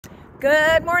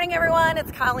Good morning, everyone.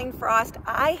 It's Colleen Frost.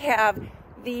 I have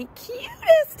the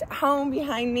cutest home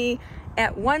behind me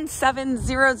at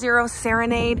 1700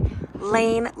 Serenade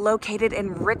Lane, located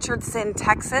in Richardson,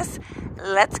 Texas.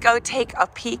 Let's go take a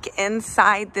peek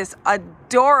inside this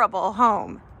adorable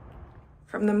home.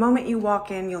 From the moment you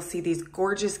walk in, you'll see these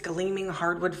gorgeous gleaming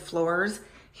hardwood floors.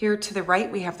 Here to the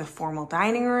right, we have the formal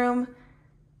dining room,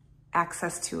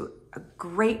 access to a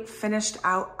great finished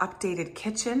out updated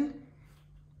kitchen.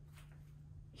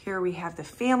 Here we have the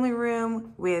family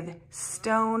room with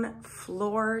stone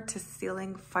floor to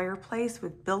ceiling fireplace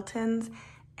with built-ins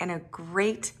and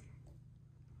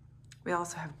we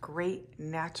also have great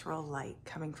natural light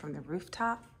coming from the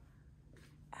rooftop.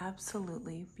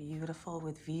 Absolutely beautiful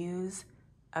with views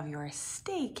of your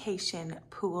staycation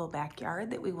pool backyard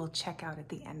that we will check out at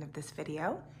the end of this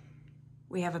video.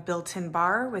 We have a built-in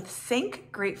bar with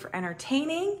sink, great for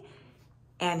entertaining.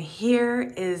 And here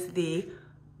is the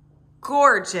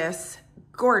gorgeous,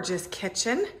 gorgeous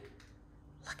kitchen.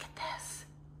 Look at this.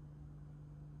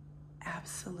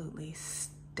 Absolutely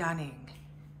stunning.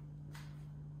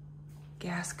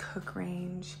 Gas cook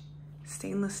range,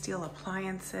 stainless steel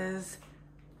appliances.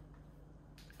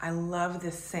 I love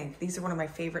this sink. These are one of my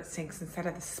favorite sinks. Instead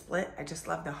of the split, I just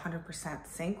love the 100%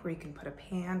 sink where you can put a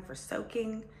pan for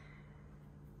soaking.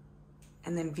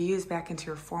 And then views back into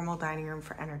your formal dining room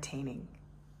for entertaining.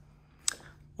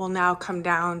 We'll now come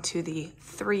down to the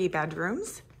 3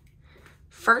 bedrooms.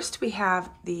 First, we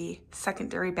have the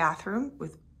secondary bathroom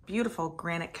with beautiful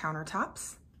granite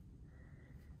countertops.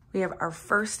 We have our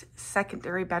first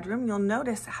secondary bedroom. You'll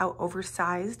notice how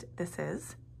oversized this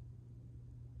is.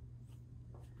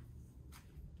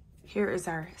 Here is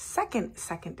our second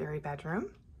secondary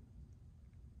bedroom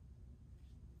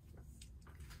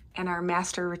and our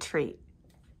master retreat.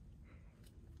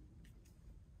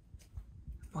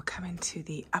 We'll come into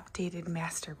the updated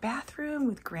master bathroom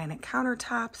with granite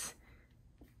countertops.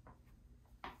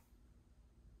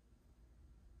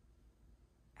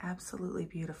 Absolutely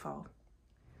beautiful.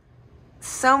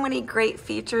 So many great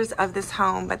features of this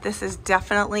home, but this is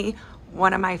definitely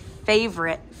one of my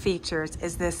favorite features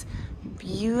is this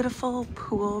beautiful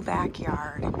pool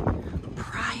backyard.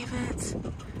 Private,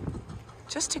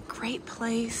 just a great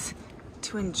place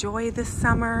to enjoy the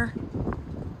summer.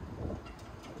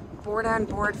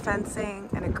 Board-on-board fencing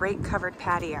and a great covered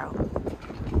patio.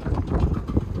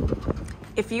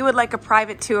 If you would like a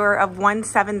private tour of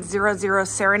 1700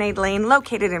 Serenade Lane,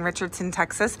 located in Richardson,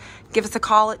 Texas, give us a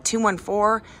call at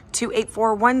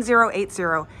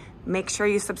 214-284-1080. Make sure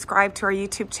you subscribe to our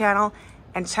YouTube channel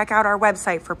and check out our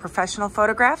website for professional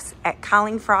photographs at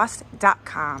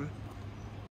colleenfrost.com.